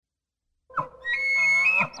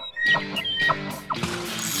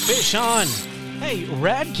Sean, hey,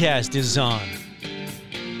 Radcast is on.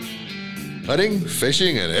 Hunting,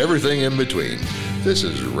 fishing, and everything in between. This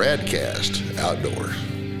is Radcast Outdoors.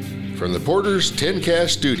 From the Porter's 10Cast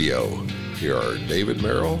studio, here are David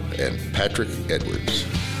Merrill and Patrick Edwards.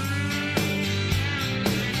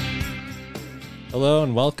 Hello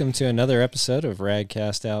and welcome to another episode of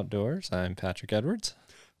Radcast Outdoors. I'm Patrick Edwards.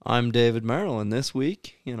 I'm David Merrill, and this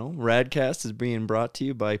week, Radcast is being brought to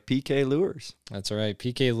you by PK Lures. That's right.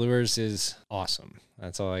 PK Lures is awesome.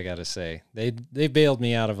 That's all I got to say. They bailed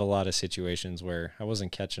me out of a lot of situations where I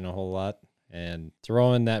wasn't catching a whole lot, and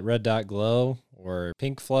throwing that red dot glow or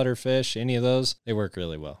pink flutter fish, any of those, they work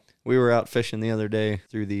really well. We were out fishing the other day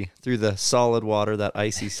through the solid water, that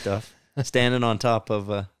icy stuff, standing on top of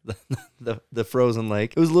the frozen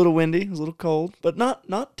lake. It was a little windy, it was a little cold, but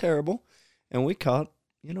not terrible, and we caught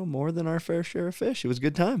more than our fair share of fish. It was a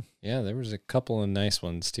good time. Yeah, there was a couple of nice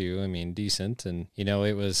ones too. I mean, decent, and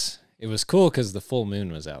it was cool because the full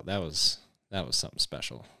moon was out. That was something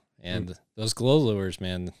special. And those glow lures,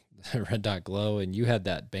 man, the red dot glow, and you had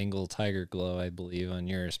that Bengal tiger glow, I believe, on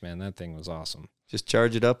yours, man. That thing was awesome. Just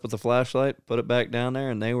charge it up with a flashlight, put it back down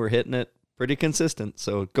there, and they were hitting it pretty consistent.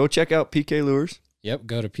 So go check out PK Lures. Yep,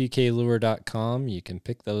 go to pklure.com. You can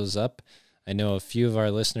pick those up. I know a few of our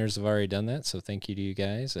listeners have already done that, so thank you to you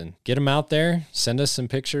guys. And get them out there. Send us some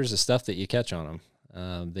pictures of stuff that you catch on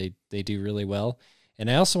them. They do really well. And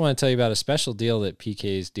I also want to tell you about a special deal that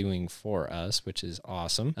PK is doing for us, which is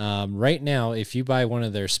awesome. Right now, if you buy one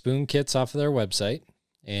of their spoon kits off of their website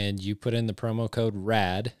and you put in the promo code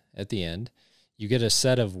RAD at the end, you get a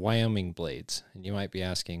set of Wyoming blades. And you might be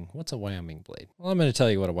asking, what's a Wyoming blade? Well, I'm going to tell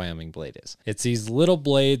you what a Wyoming blade is. It's these little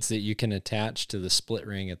blades that you can attach to the split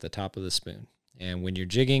ring at the top of the spoon. And when you're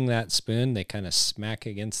jigging that spoon, they kind of smack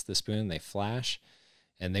against the spoon, they flash,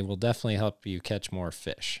 and they will definitely help you catch more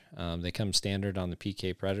fish. They come standard on the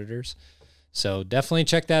PK Predators. So definitely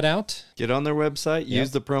check that out. Get on their website,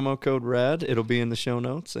 use the promo code RAD. It'll be in the show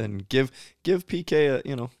notes, and give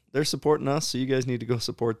PK they're supporting us, so you guys need to go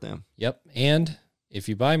support them. Yep. And if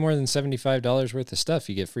you buy more than $75 worth of stuff,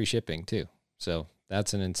 you get free shipping too. So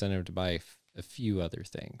that's an incentive to buy a few other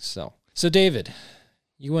things. So David,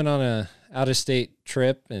 you went on a out-of-state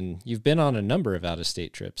trip, and you've been on a number of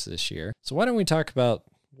out-of-state trips this year. So why don't we talk about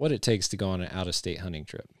what it takes to go on an out-of-state hunting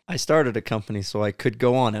trip? I started a company so I could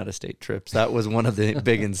go on out-of-state trips. That was one of the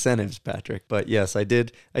big incentives, Patrick. But yes, I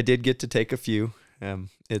did get to take a few.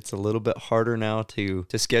 It's a little bit harder now to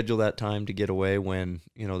schedule that time to get away when,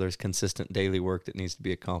 there's consistent daily work that needs to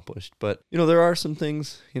be accomplished. But, there are some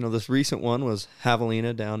things, this recent one was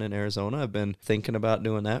Javelina down in Arizona. I've been thinking about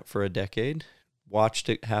doing that for a decade. Watched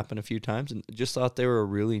it happen a few times and just thought they were a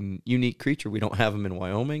really unique creature. We don't have them in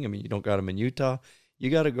Wyoming. I mean, you don't got them in Utah.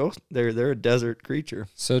 You got to go. They're a desert creature.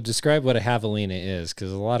 So describe what a javelina is,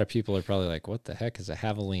 because a lot of people are probably like, what the heck is a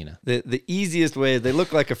javelina? The easiest way, they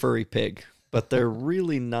look like a furry pig, but they're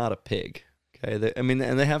really not a pig. Okay, and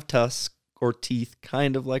they have tusks or teeth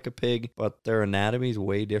kind of like a pig, but their anatomy is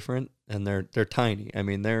way different, and they're tiny. I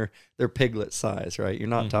mean, they're piglet size, right? You're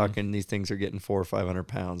not talking these things are getting 400 or 500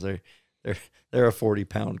 pounds. They're a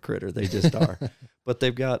 40-pound critter. They just are. But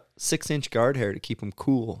they've got 6-inch guard hair to keep them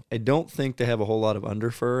cool. I don't think they have a whole lot of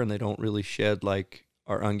underfur, and they don't really shed like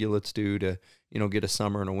our ungulates do to, get a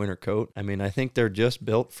summer and a winter coat. I mean, I think they're just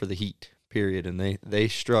built for the heat, period, and they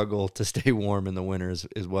struggle to stay warm in the winters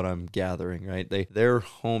is what I'm gathering, right? Their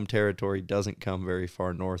home territory doesn't come very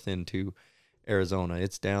far north into Arizona.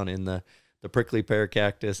 It's down in the prickly pear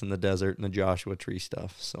cactus and the desert and the Joshua tree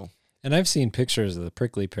stuff, so... And I've seen pictures of the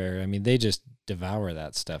prickly pear. I mean, they just devour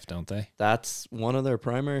that stuff, don't they? That's one of their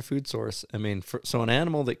primary food source. I mean, so an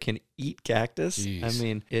animal that can eat cactus, Jeez. I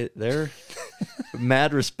mean, they're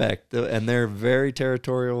mad respect. And they're very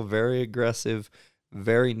territorial, very aggressive,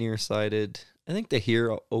 very nearsighted. I think they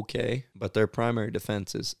hear okay, but their primary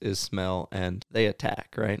defense is smell, and they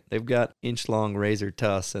attack, right? They've got inch-long razor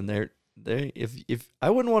tusks, and if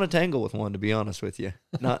I wouldn't want to tangle with one, to be honest with you,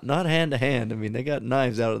 not hand to hand. I mean, they got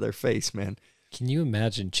knives out of their face, man. Can you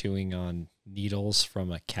imagine chewing on needles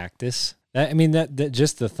from a cactus? That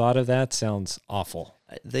just the thought of that sounds awful.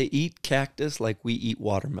 They eat cactus like we eat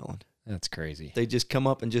watermelon. That's crazy. They just come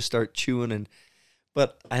up and just start chewing,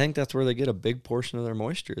 but I think that's where they get a big portion of their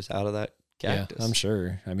moisture is out of that cactus. Yeah, I'm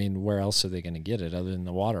sure. I mean, where else are they going to get it other than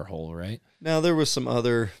the water hole, right? Now, there was some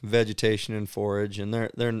other vegetation and forage, and they're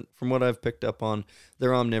from what I've picked up on,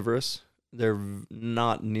 they're omnivorous. They're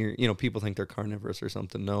not near, people think they're carnivorous or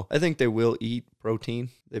something. No, I think they will eat protein.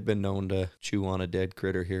 They've been known to chew on a dead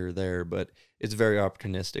critter here or there, but it's very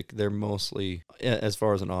opportunistic. They're mostly, as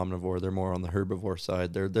far as an omnivore, they're more on the herbivore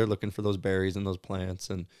side. They're looking for those berries and those plants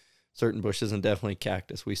and certain bushes, and definitely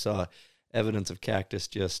cactus. We saw evidence of cactus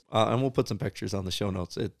and we'll put some pictures on the show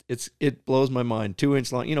notes. It blows my mind.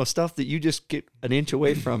 2-inch long, stuff that you just get an inch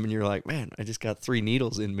away from and you're like, man, I just got 3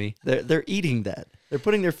 needles in me. They're eating that. They're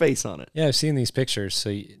putting their face on it. Yeah, I've seen these pictures.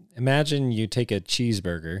 So imagine you take a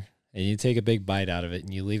cheeseburger and you take a big bite out of it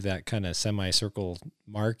and you leave that kind of semicircle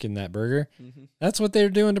mark in that burger. Mm-hmm. That's what they're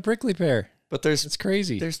doing to prickly pear. But it's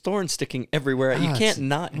crazy. There's thorns sticking everywhere. You can't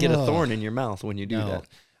not get a thorn in your mouth when you do that.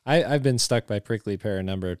 I've been stuck by prickly pear a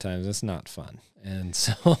number of times. It's not fun. And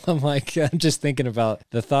so I'm just thinking about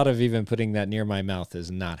the thought of even putting that near my mouth is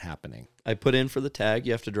not happening. I put in for the tag.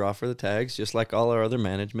 You have to draw for the tags, just like all our other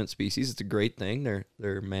management species. It's a great thing.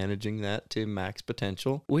 They're managing that to max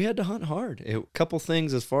potential. We had to hunt hard. A couple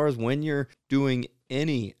things as far as when you're doing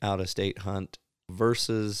any out-of-state hunt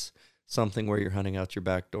versus something where you're hunting out your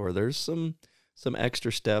back door. There's some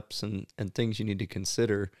extra steps and things you need to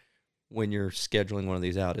consider when you're scheduling one of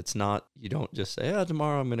these out. It's not, you don't just say,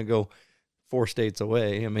 tomorrow I'm going to go 4 states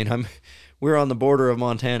away. I mean, we're on the border of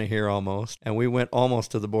Montana here almost, and we went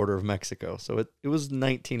almost to the border of Mexico. So it was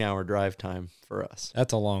 19-hour drive time for us.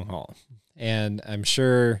 That's a long haul. And I'm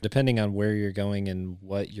sure depending on where you're going and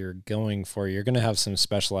what you're going for, you're going to have some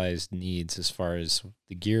specialized needs as far as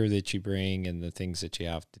the gear that you bring and the things that you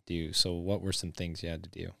have to do. So what were some things you had to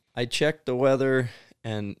do? I checked the weather,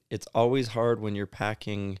 and it's always hard when you're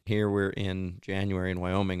packing. Here we're in January in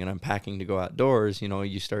Wyoming, and I'm packing to go outdoors.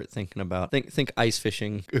 You start thinking about, think ice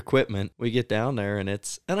fishing equipment. We get down there, and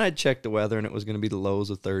I'd checked the weather, and it was going to be the lows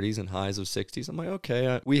of 30s and highs of 60s. I'm like,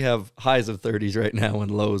 okay, we have highs of 30s right now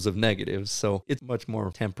and lows of negatives, so it's much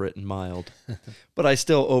more temperate and mild. But I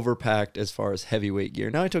still overpacked as far as heavyweight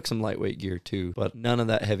gear. Now, I took some lightweight gear too, but none of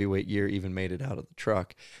that heavyweight gear even made it out of the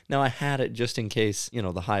truck. Now, I had it just in case,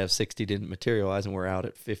 the high of 60 didn't materialize and we're out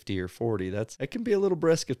at 50 or 40. That can be a little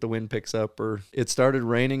brisk if the wind picks up or it started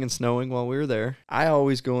raining and snowing while we were there. I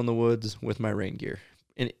always go in the woods with my rain gear.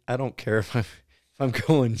 And I don't care if I'm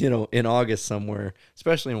going, in August somewhere,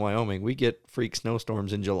 especially in Wyoming, we get freak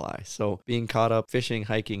snowstorms in July. So being caught up fishing,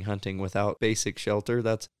 hiking, hunting without basic shelter,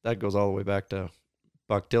 that goes all the way back to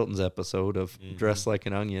Buck Tilton's episode of dress like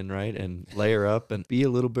an onion, right? And layer up and be a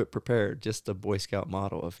little bit prepared. Just the Boy Scout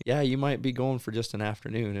motto of, you might be going for just an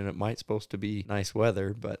afternoon and it might supposed to be nice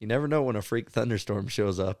weather, but you never know when a freak thunderstorm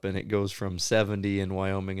shows up and it goes from 70 in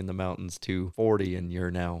Wyoming in the mountains to 40 and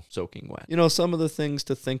you're now soaking wet. Some of the things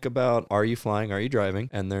to think about, are you flying? Are you driving?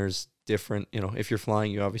 And there's different, if you're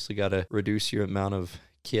flying, you obviously got to reduce your amount of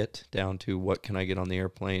kit down to what can I get on the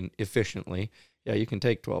airplane efficiently. Yeah, you can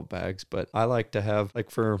take 12 bags, but I like to have,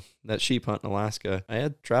 for that sheep hunt in Alaska, I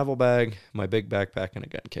had travel bag, my big backpack, and a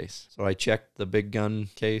gun case. So I checked the big gun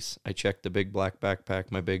case, I checked the big black backpack,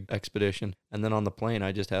 my big expedition, and then on the plane,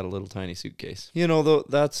 I just had a little tiny suitcase. Though,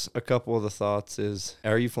 that's a couple of the thoughts is,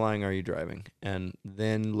 are you flying, are you driving? And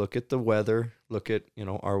then look at the weather, look at,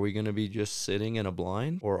 are we going to be just sitting in a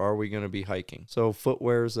blind, or are we going to be hiking? So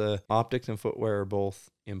optics and footwear are both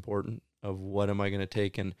important. Of what am I going to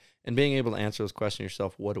take and being able to answer those questions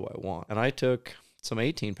yourself, what do I want? And I took some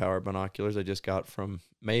 18 power binoculars I just got from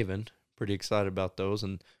Maven, pretty excited about those,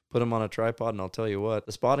 and put them on a tripod. And I'll tell you what,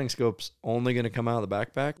 the spotting scope's only going to come out of the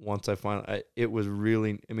backpack once I find it was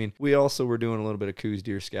really, we also were doing a little bit of coos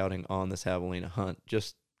deer scouting on this Javelina hunt,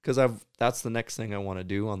 just because that's the next thing I want to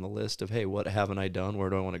do on the list of, hey, what haven't I done?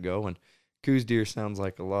 Where do I want to go? And coos deer sounds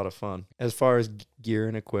like a lot of fun. As far as gear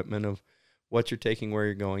and equipment of what you're taking, where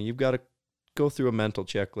you're going, you've got to go through a mental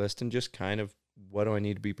checklist and just kind of, what do I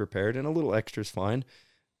need to be prepared? And a little extra is fine.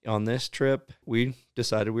 On this trip, we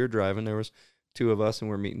decided we were driving. There was 2 of us and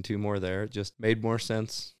we're meeting 2 more there. It just made more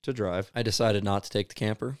sense to drive. I decided not to take the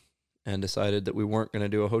camper and decided that we weren't going to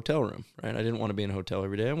do a hotel room, right? I didn't want to be in a hotel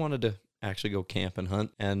every day. I wanted to actually go camp and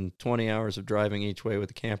hunt. And 20 hours of driving each way with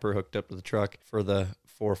the camper hooked up to the truck for the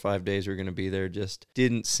 4 or 5 days we were going to be there just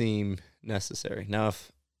didn't seem necessary. Now,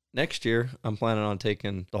 if next year, I'm planning on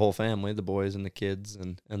taking the whole family, the boys and the kids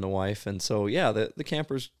and the wife. And so, the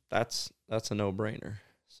campers, that's a no-brainer.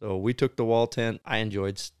 So we took the wall tent. I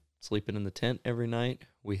enjoyed sleeping in the tent every night.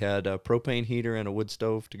 We had a propane heater and a wood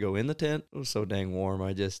stove to go in the tent. It was so dang warm.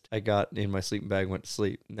 I got in my sleeping bag and went to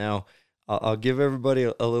sleep. Now, I'll give everybody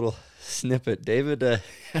a little snippet. David,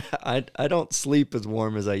 I don't sleep as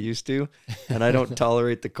warm as I used to, and I don't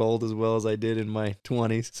tolerate the cold as well as I did in my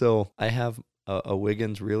 20s. So I have a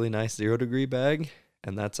Wiggins really nice 0-degree bag,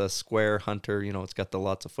 and that's a square Hunter. It's got the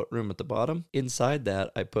lots of foot room at the bottom. Inside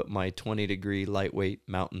that, I put my 20-degree lightweight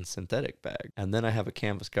mountain synthetic bag. And then I have a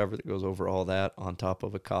canvas cover that goes over all that on top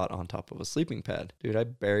of a cot, on top of a sleeping pad. Dude, I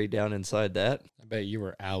buried down inside that. I bet you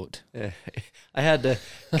were out. I had to,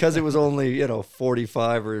 because it was only,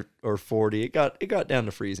 45 or 40. It got down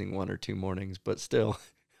to freezing 1 or 2 mornings, but still,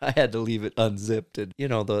 I had to leave it unzipped. And,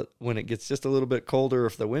 when it gets just a little bit colder,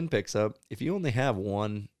 if the wind picks up, if you only have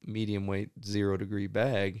one medium weight 0-degree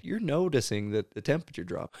bag, you're noticing that the temperature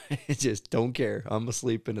drop. Just don't care. I'm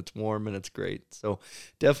asleep and it's warm and it's great. So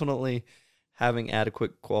definitely having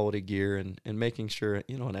adequate quality gear and making sure,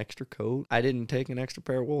 an extra coat. I didn't take an extra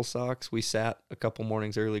pair of wool socks. We sat a couple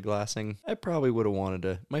mornings early glassing. I probably would have wanted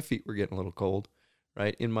to. My feet were getting a little cold,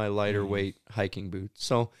 right, in my lighter weight hiking boots.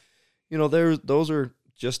 So, those are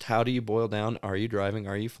just how do you boil down? Are you driving?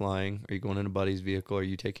 Are you flying? Are you going in a buddy's vehicle? Are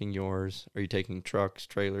you taking yours? Are you taking trucks,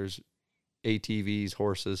 trailers, ATVs,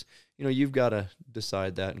 horses? You've got to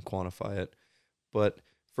decide that and quantify it. But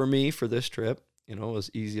for me, for this trip, it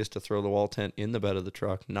was easiest to throw the wall tent in the bed of the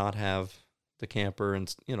truck, not have the camper.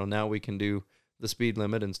 And, now we can do the speed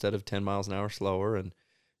limit instead of 10 miles an hour slower and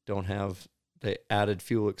don't have the added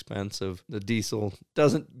fuel expense of the diesel.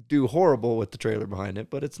 Doesn't do horrible with the trailer behind it,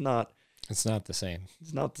 but it's not the same.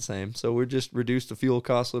 It's not the same. So we just reduced the fuel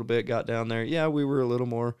cost a little bit, got down there. Yeah, we were a little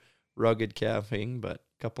more rugged camping, but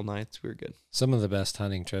a couple nights we were good. Some of the best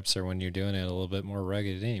hunting trips are when you're doing it a little bit more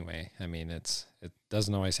rugged anyway. I mean, it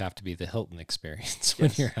doesn't always have to be the Hilton experience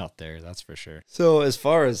when you're out there, that's for sure. So as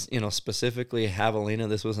far as, specifically Javelina,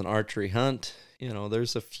 this was an archery hunt.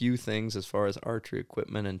 There's a few things as far as archery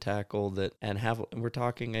equipment and tackle we're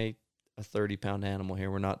talking a 30-pound animal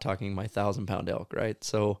here. We're not talking my 1,000-pound elk, right?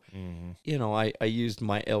 So, I used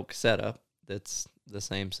my elk setup. That's the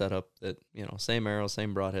same setup that, same arrows,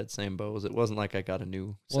 same broadhead, same bows. It wasn't like I got a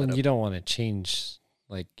new setup. Well, you don't want to change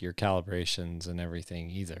like your calibrations and everything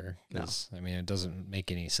either. Because, no. I mean, it doesn't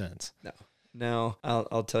make any sense. No. Now,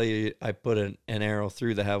 I'll tell you, I put an arrow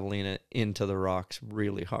through the Javelina into the rocks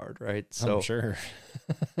really hard, right? So, I'm sure.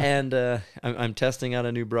 And I'm testing out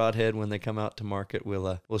a new broadhead. When they come out to market,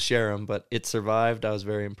 we'll share them. But it survived. I was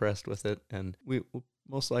very impressed with it, and we'll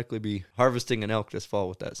most likely be harvesting an elk this fall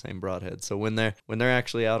with that same broadhead. So when they're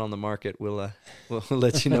actually out on the market, we'll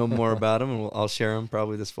let you know more about them, and I'll share them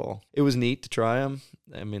probably this fall. It was neat to try them.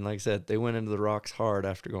 I mean, like I said, they went into the rocks hard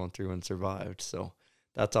after going through and survived. So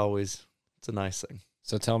that's always. It's a nice thing.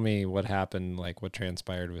 So tell me what happened, like what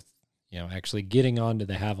transpired with, actually getting onto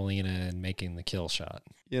the Javelina and making the kill shot.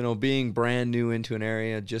 Being brand new into an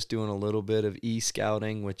area, just doing a little bit of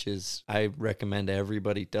e-scouting, which is, I recommend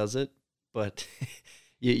everybody does it, but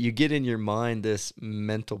you get in your mind this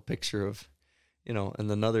mental picture of,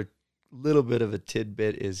 and another little bit of a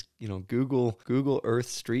tidbit is, Google Earth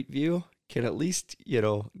Street View can at least,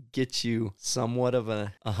 get you somewhat of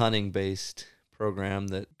a hunting-based program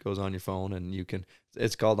that goes on your phone, and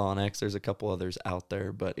it's called Onyx. There's a couple others out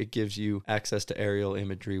there, but it gives you access to aerial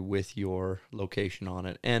imagery with your location on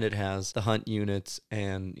it, and it has the hunt units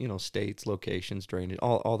and states, locations, drainage,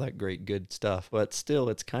 all that great good stuff. But still,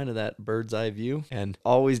 it's kind of that bird's eye view, and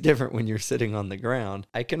always different when you're sitting on the ground.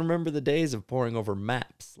 I can remember the days of poring over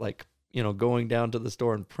maps, like going down to the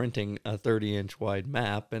store and printing a 30-inch wide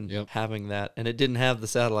map and having that. And it didn't have the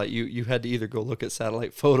satellite. You had to either go look at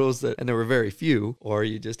satellite photos, and there were very few, or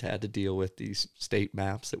you just had to deal with these state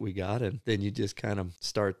maps that we got, and then you just kind of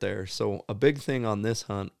start there. So a big thing on this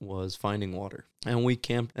hunt was finding water. And we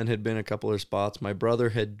camped and had been a couple of spots. My brother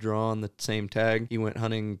had drawn the same tag. He went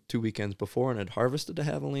hunting 2 weekends before and had harvested a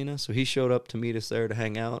Javelina. So he showed up to meet us there to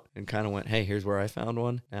hang out and kind of went, hey, here's where I found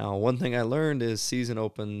one. Now, one thing I learned is season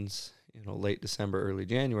opens late December, early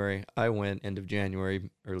January. I went end of January,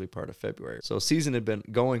 early part of February. So season had been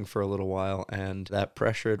going for a little while, and that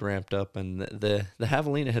pressure had ramped up, and the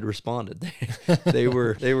Javelina had responded. They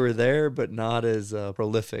were there, but not as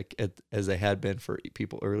prolific as they had been for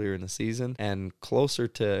people earlier in the season. And closer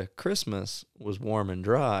to Christmas was warm and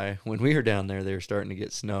dry. When we were down there, they were starting to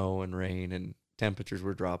get snow and rain, and temperatures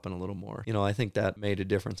were dropping a little more. I think that made a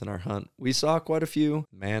difference in our hunt. We saw quite a few.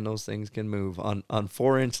 Man, those things can move on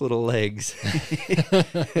 4-inch little legs.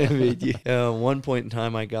 I mean, one point in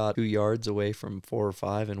time, I got 2 yards away from 4 or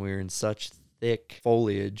 5, and we were in such thick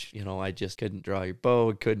foliage. I just couldn't draw your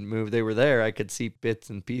bow, couldn't move. They were there. I could see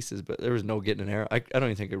bits and pieces, but there was no getting an arrow. I don't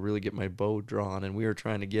even think I could really get my bow drawn, and we were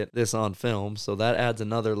trying to get this on film. So that adds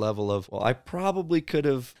another level of, well, I probably could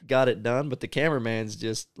have got it done, but the cameraman's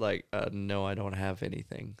just like, no, I don't have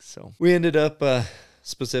anything. So we ended up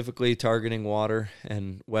specifically targeting water,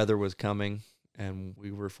 and weather was coming. and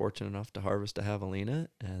we were fortunate enough to harvest a javelina,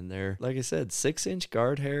 and they're, like I said, 6-inch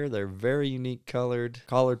guard hair. They're very unique collared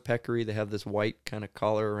peccary. They have this white kind of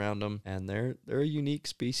collar around them, and they're a unique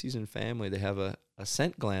species and family. They have a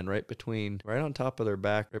scent gland right on top of their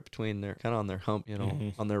back, right between their, kind of on their hump,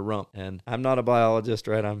 on their rump. And I'm not a biologist,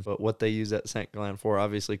 right? But what they use that scent gland for,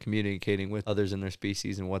 obviously communicating with others in their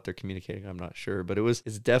species, and what they're communicating, I'm not sure. But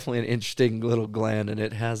it's definitely an interesting little gland, and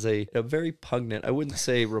it has a very pungent, I wouldn't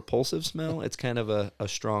say repulsive smell. It's kind of a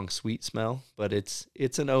strong, sweet smell, but it's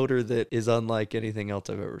an odor that is unlike anything else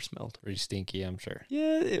I've ever smelled. Pretty stinky, I'm sure.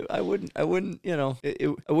 Yeah, I wouldn't, I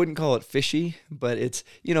wouldn't call it fishy, but it's,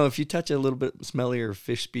 if you touch a little bit smellier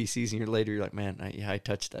fish species and you're like, man, I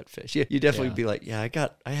touched that fish. Yeah, you definitely be like, yeah,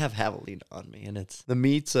 I have javelina on me, and the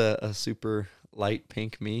meat's a super light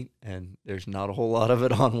pink meat, and there's not a whole lot of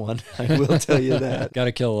it on one. I will tell you that. Got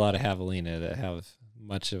to kill a lot of javelina to have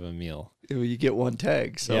much of a meal. You get one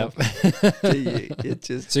tag, so yep. it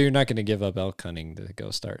just. So you're not going to give up elk hunting to go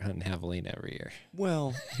start hunting javelina every year.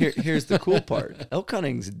 Well, here's the cool part. Elk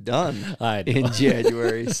hunting's done I know. in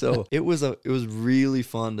January, so it was really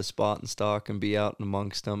fun to spot and stalk and be out and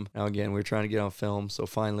amongst them. Now again, we were trying to get on film, so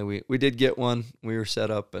finally we did get one. We were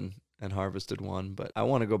set up and harvested one, but I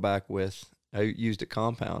want to go back I used a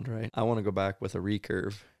compound, right? I want to go back with a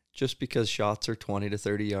recurve. Just because shots are 20 to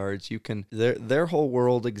 30 yards, their whole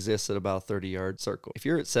world exists at about a 30-yard circle. If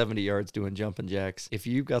you're at 70 yards doing jumping jacks, if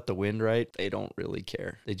you've got the wind right, they don't really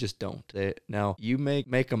care. They just don't. Now, you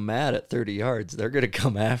make them mad at 30 yards, they're going to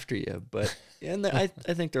come after you. But I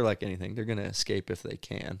think they're like anything. They're going to escape if they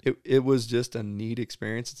can. It was just a neat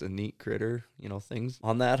experience. It's a neat critter. Things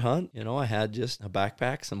on that hunt. I had just a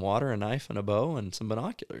backpack, some water, a knife, and a bow, and some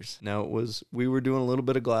binoculars. Now, we were doing a little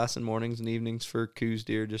bit of glassing mornings and evenings for coos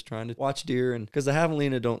deer, just trying to watch deer, and because the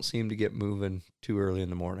javelina don't seem to get moving too early in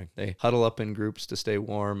the morning. They huddle up in groups to stay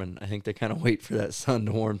warm, and I think they kind of wait for that sun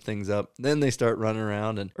to warm things up. Then they start running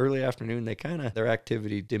around, and early afternoon their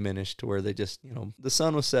activity diminished to where they just, the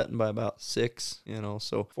sun was setting by about 6,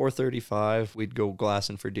 so 4:35 we'd go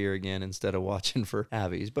glassing for deer again instead of watching for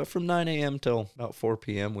avies. But from 9 a.m. till about 4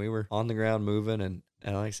 p.m. we were on the ground moving, and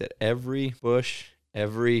like I said, every bush,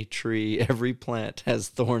 every tree, every plant has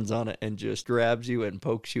thorns on it and just grabs you and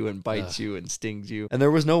pokes you and bites you and stings you. And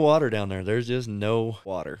there was no water down there. There's just no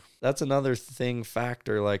water. That's another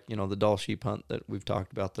factor, like, the Dall sheep hunt that we've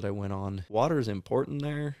talked about that I went on. Water is important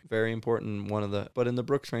there, very important. But in the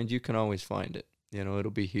Brooks Range, you can always find it.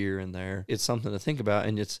 It'll be here and there. It's something to think about,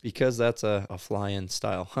 and it's because that's a fly-in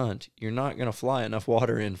style hunt. You're not going to fly enough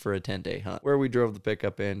water in for a 10-day hunt. Where we drove the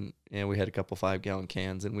pickup in, and we had a couple 5-gallon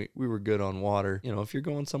cans, and we were good on water. If you're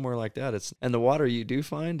going somewhere like that, and the water you do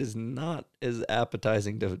find is not as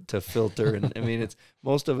appetizing to filter, and I mean,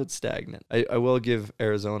 most of it's stagnant. I will give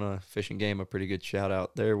Arizona Fish and Game a pretty good shout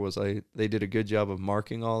out. They did a good job of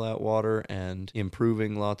marking all that water and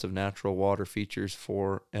improving lots of natural water features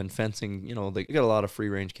and fencing. They got a lot of free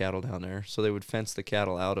range cattle down there, so they would fence the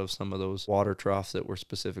cattle out of some of those water troughs that were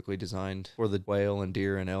specifically designed for the quail and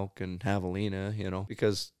deer and elk and javelina,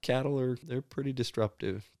 because cattle they're pretty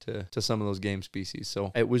disruptive to some of those game species.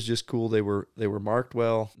 So it was just cool. They were marked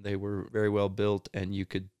well, they were very well built, and you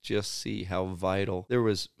could just see how vital. There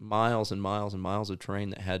was miles and miles and miles of terrain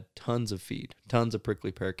that had tons of feed, tons of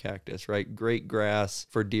prickly pear cactus, right? Great grass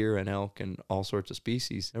for deer and elk and all sorts of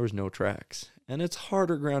species. There was no tracks. And it's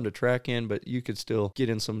harder ground to track in, but you could still get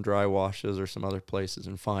in some dry washes or some other places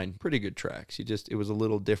and find pretty good tracks. It was a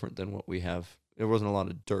little different than what we have. There wasn't a lot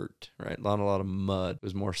of dirt, right? Not a lot of mud. It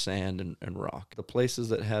was more sand and rock. The places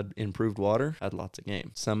that had improved water had lots of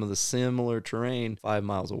game. Some of the similar terrain 5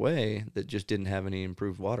 miles away that just didn't have any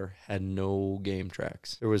improved water had no game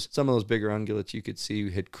tracks. There was some of those bigger ungulates you could see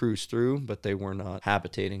had cruised through, but they were not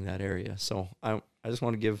habitating that area. So I just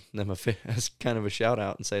want to give them as kind of a shout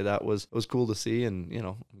out and say it was cool to see, and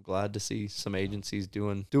I'm glad to see some agencies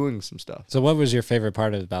doing some stuff. So what was your favorite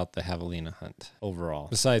part about the javelina hunt overall,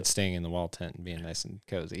 besides staying in the wall tent and being nice and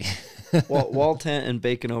cozy? Wall tent and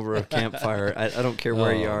bacon over a campfire. I don't care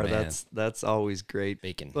where you are. Man. That's always great.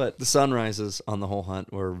 Bacon. But the sunrises on the whole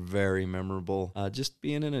hunt were very memorable. Just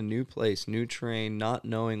being in a new place, new terrain, not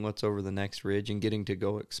knowing what's over the next ridge and getting to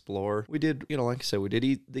go explore. We did, like I said, we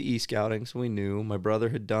did the e-scouting, so we knew. my brother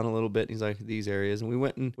had done a little bit. He's like, these areas. And we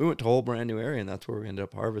went to a whole brand new area, and that's where we ended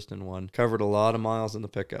up harvesting one. Covered a lot of miles in the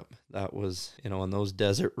pickup. That was, and those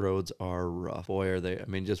desert roads are rough. Boy, are they. I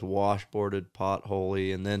mean, just washboarded,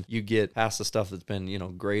 potholey. And then you get past the stuff that's been,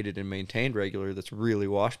 graded and maintained regularly that's really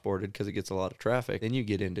washboarded because it gets a lot of traffic. Then you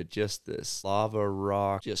get into just this lava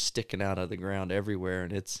rock just sticking out of the ground everywhere.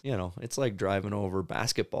 And it's, it's like driving over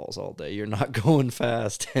basketballs all day. You're not going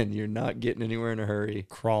fast and you're not getting anywhere in a hurry.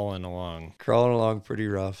 Crawling along Pretty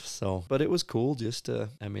rough. So, but it was cool just to,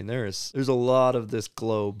 there's a lot of this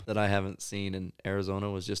globe that I haven't seen, and Arizona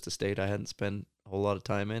was just a state I hadn't spent a whole lot of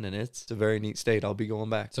time in, and it's a very neat state. I'll be going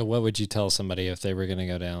back. So what would you tell somebody if they were going to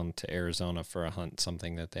go down to Arizona for a hunt,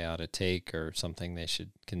 something that they ought to take or something they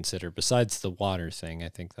should consider besides the water thing? I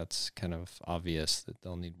think that's kind of obvious that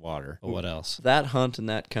they'll need water. But what else? That hunt in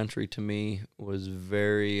that country to me was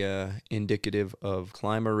very indicative of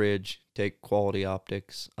climb a ridge, take quality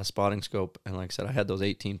optics, a spotting scope, and like I said, I had those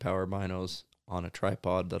 18 power binos on a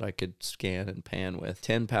tripod that I could scan and pan with.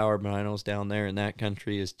 10 power binos down there in that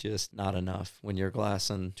country is just not enough when you're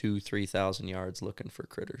glassing 2,000-3,000 yards looking for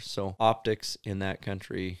critters. So optics in that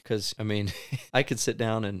country, because I could sit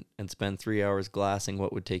down and spend 3 hours glassing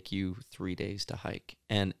what would take you 3 days to hike.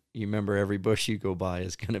 And you remember every bush you go by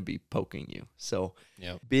is going to be poking you. So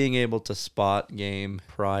being able to spot game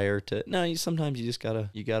prior to, sometimes you just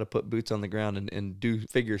gotta put boots on the ground and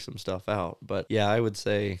figure some stuff out. But yeah, I would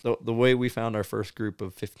say the way we found our first group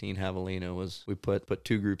of 15 javelina was we put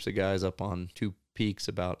two groups of guys up on two peaks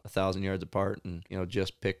about 1,000 yards apart and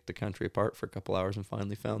just picked the country apart for a couple hours and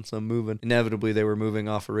finally found some moving. Inevitably they were moving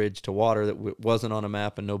off a ridge to water that wasn't on a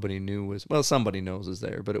map and nobody knew somebody knows is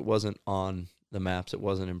there, but it wasn't on the maps. It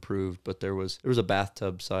wasn't improved, but there was a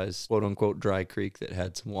bathtub size quote unquote dry creek that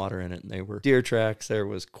had some water in it, and they were deer tracks. There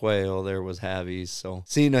was quail, there was havies. So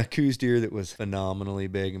seeing a coos deer that was phenomenally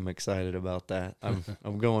big, I'm excited about that.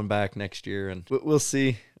 I'm going back next year, and we'll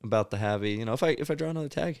see about the Havie. If I draw another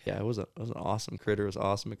tag, it was an awesome critter. It was an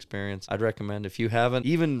awesome experience. I'd recommend, if you haven't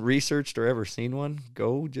even researched or ever seen one,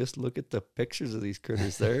 go just look at the pictures of these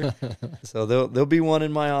critters there. So there'll be one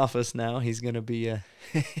in my office now. He's going to be a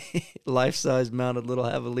life-size mounted little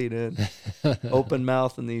javelina, open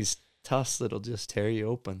mouth, and these tusks that'll just tear you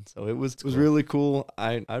open. So it was really cool.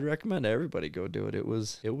 I'd recommend everybody go do it. It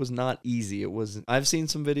was not easy. I've seen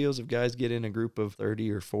some videos of guys get in a group of 30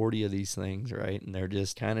 or 40 of these things, right? And they're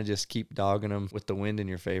just kind of just keep dogging them with the wind in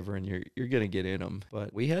your favor, and you're going to get in them.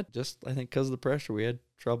 But we had I think because of the pressure, we had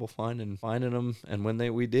trouble finding them, and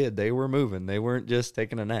when we did, they were moving. They weren't just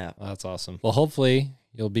taking a nap. Well, that's awesome. Well, hopefully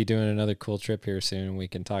you'll be doing another cool trip here soon, and we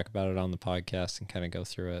can talk about it on the podcast and kind of go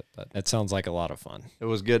through it. But it sounds like a lot of fun. It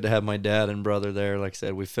was good to have my dad and brother there. Like I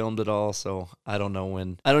said, we filmed it all, so I don't know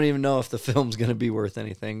when. I don't even know if the film's going to be worth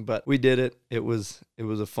anything, but we did it. It was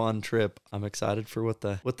a fun trip. I'm excited for what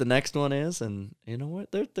the next one is, and you know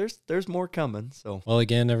what? There's more coming. So, well,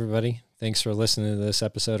 again, everybody, thanks for listening to this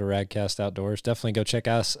episode of Radcast Outdoors. Definitely go check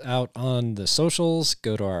us out on the socials.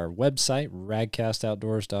 Go to our website,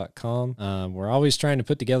 radcastoutdoors.com. We're always trying to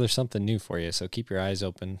put together something new for you, so keep your eyes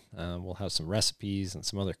open. We'll have some recipes and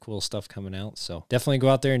some other cool stuff coming out. So definitely go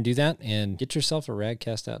out there and do that, and get yourself a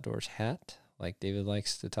Radcast Outdoors hat, like David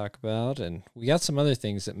likes to talk about. And we got some other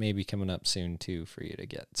things that may be coming up soon too for you to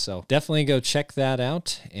get. So definitely go check that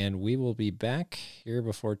out, and we will be back here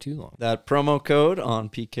before too long. That promo code on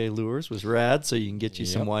PK Lures was rad, so you can get you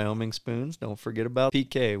some Wyoming spoons. Don't forget about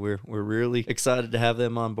PK. We're really excited to have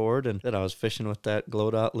them on board, and that I was fishing with that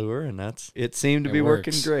glow dot lure, and it seemed to be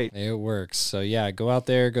working great. It works. So yeah, go out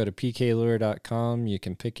there, go to pklure.com. You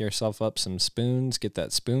can pick yourself up some spoons, get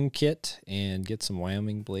that spoon kit, and get some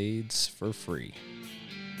Wyoming blades for free.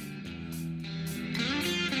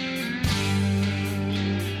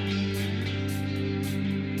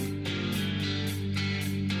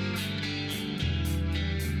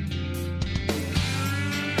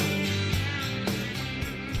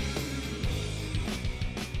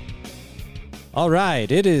 All right,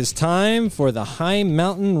 it is time for the High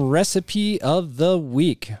Mountain Recipe of the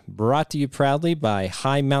Week, brought to you proudly by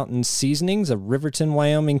High Mountain Seasonings, a Riverton,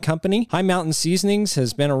 Wyoming company. High Mountain Seasonings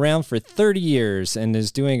has been around for 30 years and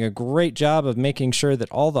is doing a great job of making sure that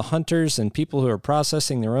all the hunters and people who are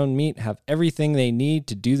processing their own meat have everything they need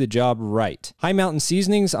to do the job right. High Mountain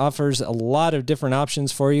Seasonings offers a lot of different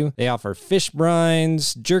options for you. They offer fish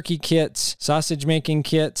brines, jerky kits, sausage making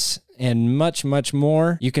kits, and much, much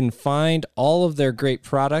more. You can find all of their great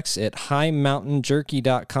products at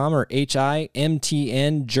highmountainjerky.com or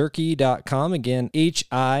HIMTNjerky.com. Again,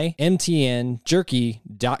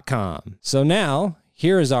 HIMTNjerky.com. So now,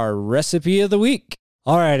 here is our recipe of the week.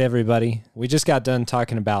 All right, everybody. We just got done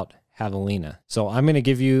talking about javelina. So I'm going to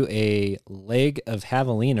give you a leg of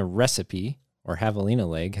javelina recipe, or javelina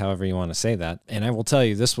leg, however you want to say that. And I will tell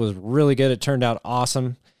you, this was really good. It turned out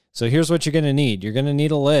awesome. So here's what you're going to need. You're going to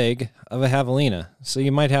need a leg of a javelina. So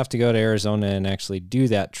you might have to go to Arizona and actually do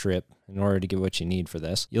that trip in order to get what you need for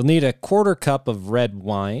this. You'll need a 1/4 cup of red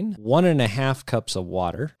wine, 1.5 cups of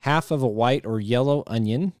water, half of a white or yellow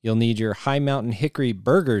onion. You'll need your High Mountain Hickory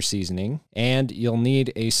burger seasoning, and you'll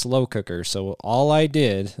need a slow cooker. So all I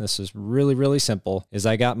did, this is really, really simple, is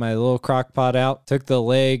I got my little crock pot out, took the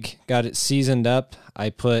leg, got it seasoned up. I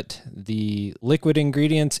put the liquid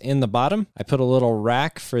ingredients in the bottom. I put a little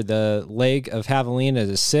rack for the leg of javelina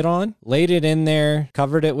to sit on, laid it in there,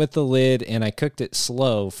 covered it with the lid, and I cooked it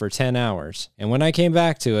slow for 10 hours. And when I came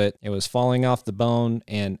back to it, it was falling off the bone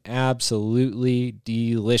and absolutely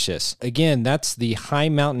delicious. Again, that's the High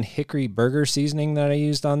Mountain Hickory burger seasoning that I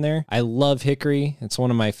used on there. I love hickory. It's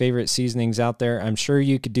one of my favorite seasonings out there. I'm sure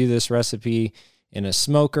you could do this recipe in a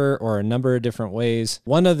smoker or a number of different ways.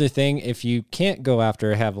 One other thing, if you can't go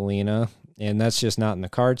after a javelina, and that's just not in the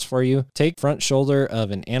cards for you, take front shoulder of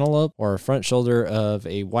an antelope or a front shoulder of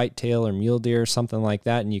a whitetail or mule deer, something like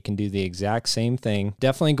that, and you can do the exact same thing.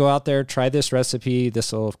 Definitely go out there, try this recipe.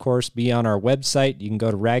 This will, of course, be on our website. You can go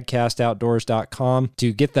to radcastoutdoors.com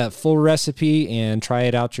to get that full recipe and try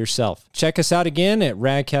it out yourself. Check us out again at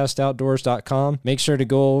radcastoutdoors.com. Make sure to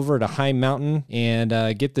go over to High Mountain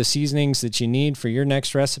and get the seasonings that you need for your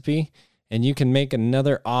next recipe, and you can make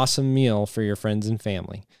another awesome meal for your friends and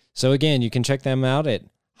family. So again, you can check them out at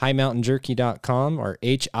highmountainjerky.com or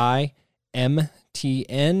HIMTN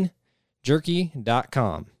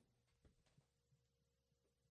jerky.com.